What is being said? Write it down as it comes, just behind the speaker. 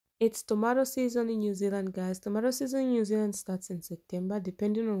It's tomato season in New Zealand, guys. Tomato season in New Zealand starts in September,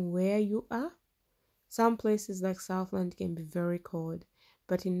 depending on where you are. Some places like Southland can be very cold,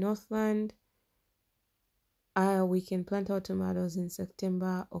 but in Northland, we can plant our tomatoes in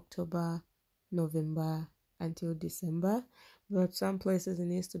September, October, November until December. But some places it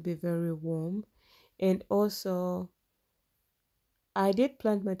needs to be very warm. And also, I did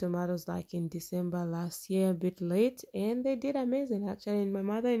plant my tomatoes like in December last year, a bit late, and they did amazing actually. And my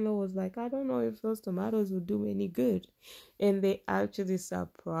mother-in-law was like, I don't know if those tomatoes would do any good. And they actually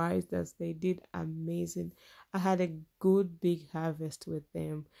surprised us. They did amazing. I had a good big harvest with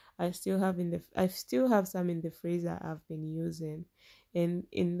them. I still have some in the freezer I've been using. And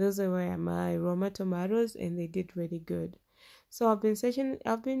those are my Roma tomatoes, and they did really good. So I've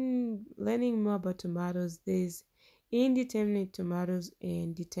been learning more about tomatoes. There's indeterminate tomatoes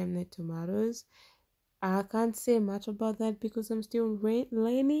and determinate tomatoes. I can't say much about that because I'm still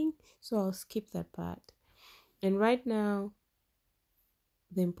learning, so I'll skip that part. And right now,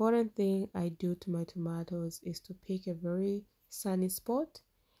 the important thing I do to my tomatoes is to pick a very sunny spot,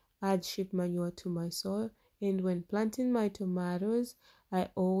 add sheep manure to my soil, and when planting my tomatoes, I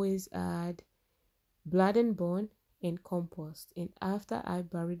always add blood and bone and compost. And after I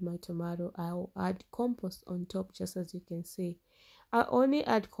buried my tomato, I'll add compost on top, just as you can see. I only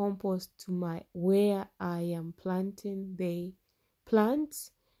add compost to my where I am planting the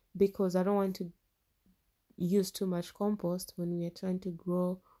plants because I don't want to use too much compost when we are trying to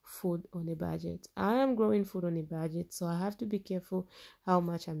grow food on a budget. I am growing food on a budget, so I have to be careful how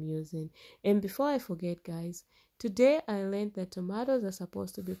much I'm using. And before I forget, guys, today I learned that tomatoes are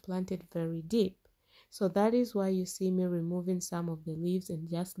supposed to be planted very deep. So that is why you see me removing some of the leaves and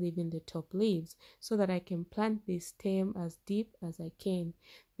just leaving the top leaves so that I can plant the stem as deep as I can.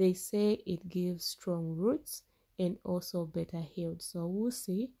 They say it gives strong roots and also better yield. So we'll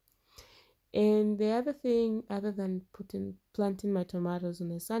see. And the other thing, other than planting my tomatoes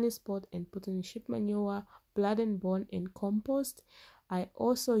on a sunny spot and putting sheep manure, blood and bone, and compost, I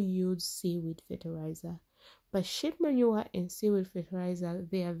also use seaweed fertilizer. But sheep manure and seaweed fertilizer,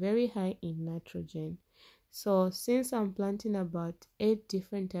 they are very high in nitrogen. So since I'm planting about 8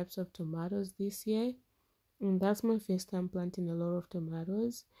 different types of tomatoes this year, and that's my first time planting a lot of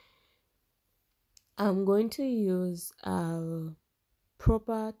tomatoes, I'm going to use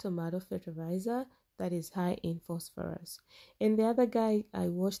proper tomato fertilizer that is high in phosphorus. And the other guy I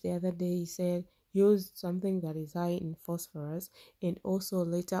watched the other day, he said use something that is high in phosphorus and also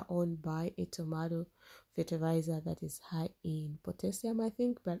later on buy a tomato fertilizer that is high in potassium, I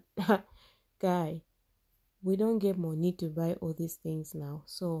think. But guy, we don't get money to buy all these things now,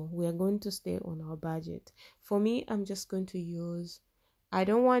 so we are going to stay on our budget. For me, I'm just going to I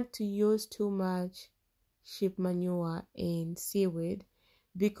don't want to use too much sheep manure and seaweed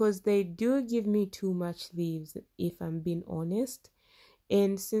because they do give me too much leaves, if I'm being honest.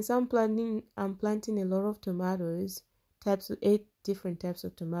 And since I'm planting a lot of tomatoes, 8 different types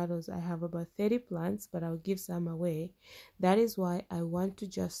of tomatoes. I have about 30 plants, but I'll give some away. That is why I want to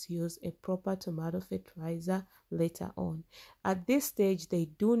just use a proper tomato fertilizer later on. At this stage, they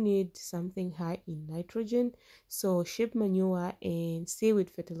do need something high in nitrogen, so sheep manure and seaweed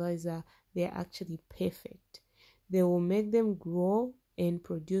fertilizer, they're actually perfect. They will make them grow and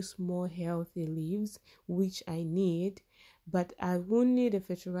produce more healthy leaves, which I need, but I will need a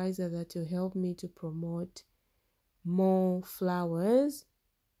fertilizer that will help me to promote more flowers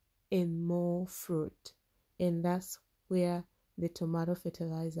and more fruit. And that's where the tomato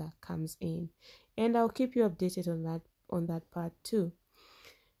fertilizer comes in. And I'll keep you updated on that part too.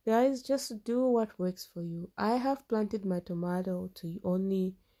 Guys, just do what works for you. I have planted my tomato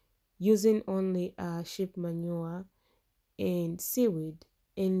to using only sheep manure and seaweed,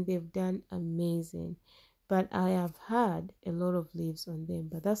 and they've done amazing. But I have had a lot of leaves on them,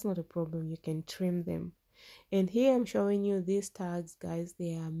 but that's not a problem. You can trim them. And here I'm showing you these tags, guys.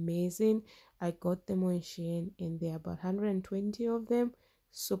 They are amazing. I got them on Shein, and there are about 120 of them.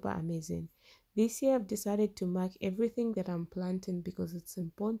 Super amazing. This year I've decided to mark everything that I'm planting because it's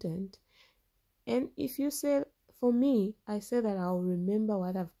important. And if you say, for me, I say that I'll remember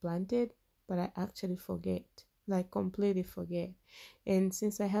what I've planted, but I actually forget, like completely forget. And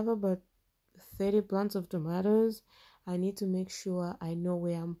since I have about 30 plants of tomatoes, I need to make sure I know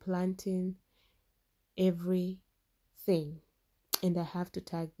where I'm planting everything, and I have to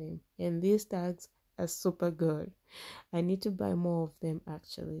tag them. And these tags are super good. I need to buy more of them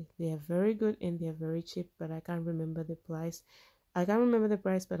actually. They are very good and they are very cheap, but I can't remember the price. But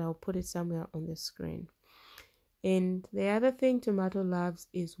I'll put it somewhere on the screen. And the other thing tomato loves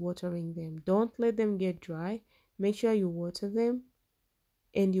is watering them. Don't let them get dry. Make sure you water them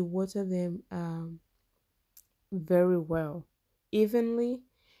and you water them very well, evenly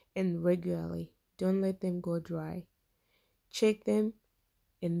and regularly. Don't let them go dry. Check them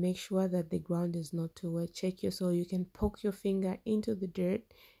and make sure that the ground is not too wet. Check your soil. You can poke your finger into the dirt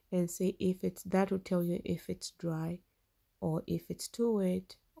and see if it's, that will tell you if it's dry or if it's too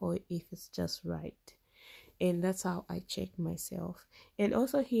wet or if it's just right. And that's how I check myself. And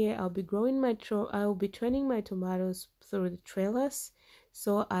also here I'll be turning my tomatoes through the trailers.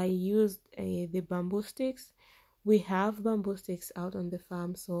 So I used the bamboo sticks. We have bamboo sticks out on the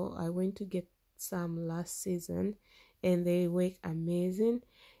farm, so I went to get some last season and they work amazing.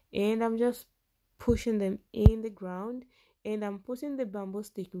 And I'm just pushing them in the ground, and I'm putting the bamboo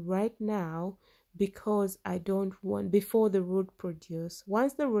stick right now because I don't want, before the root produce.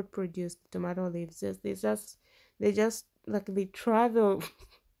 Once the root produce, the tomato leaves they just like they travel.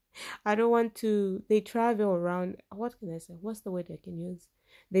 I don't want to, they travel around, what can I say, what's the word I can use,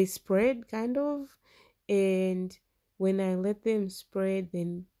 they spread kind of. And when I let them spread,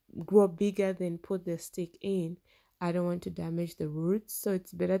 then grow bigger, then put the stick in, I don't want to damage the roots. So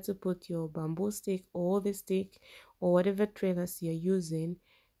it's better to put your bamboo stick or the stick or whatever trailers you're using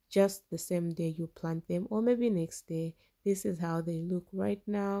just the same day you plant them, or maybe next day. This is how they look right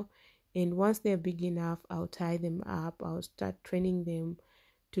now. And once they're big enough, I'll tie them up. I'll start training them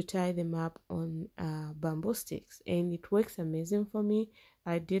to tie them up on bamboo sticks, and it works amazing for me.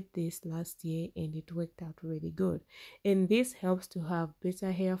 I did this last year and it worked out really good, and this helps to have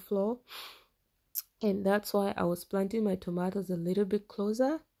better airflow. And that's why I was planting my tomatoes a little bit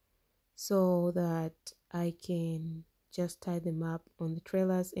closer so that I can just tie them up on the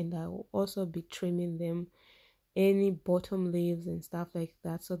trailers. And I will also be trimming them, any bottom leaves and stuff like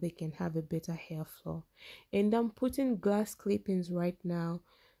that, so they can have a better airflow. And I'm putting glass clippings right now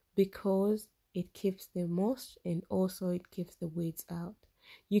because it keeps the moist and also it keeps the weeds out.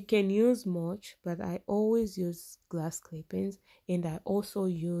 You can use mulch, but I always use glass clippings, and I also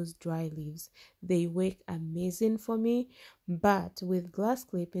use dry leaves. They work amazing for me. But with glass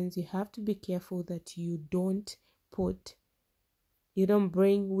clippings, you have to be careful that you don't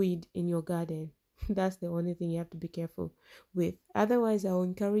bring weed in your garden. That's the only thing you have to be careful with. Otherwise, I will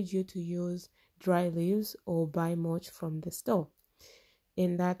encourage you to use dry leaves or buy mulch from the store,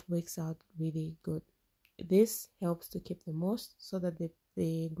 and that works out really good. This helps to keep the moist so that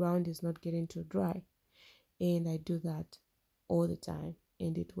the ground is not getting too dry, and I do that all the time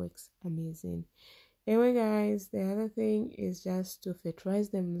and it works amazing. Anyway guys, the other thing is just to fertilize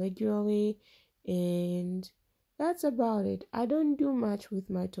them regularly, and that's about it. I don't do much with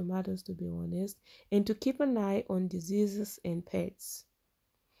my tomatoes, to be honest, and to keep an eye on diseases and pests,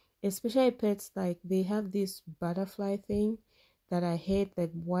 especially pets. Like they have this butterfly thing that I hate, that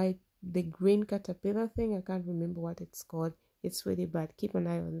the green caterpillar thing. I can't remember what it's called. It's really bad. Keep an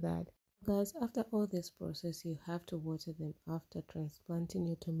eye on that. Guys, after all this process, you have to water them after transplanting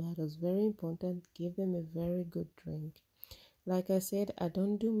your tomatoes. Very important. Give them a very good drink. Like I said, I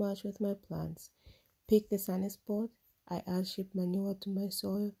don't do much with my plants. Pick the sunny spot. I add sheep manure to my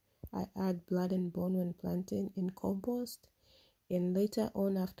soil. I add blood and bone when planting in compost. And later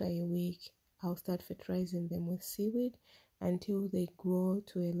on, after a week, I'll start fertilizing them with seaweed until they grow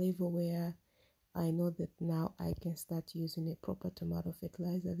to a level where I know that now I can start using a proper tomato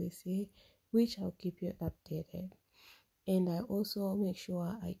fertilizer this year, which I'll keep you updated. And I also make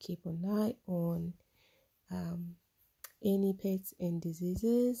sure I keep an eye on any pests and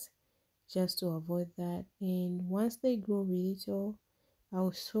diseases, just to avoid that. And once they grow really tall,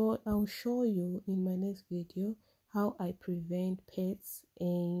 I'll show you in my next video how I prevent pests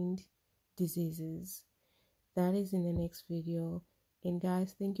and diseases. That is in the next video. And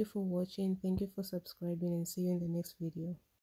guys, thank you for watching, thank you for subscribing, and see you in the next video.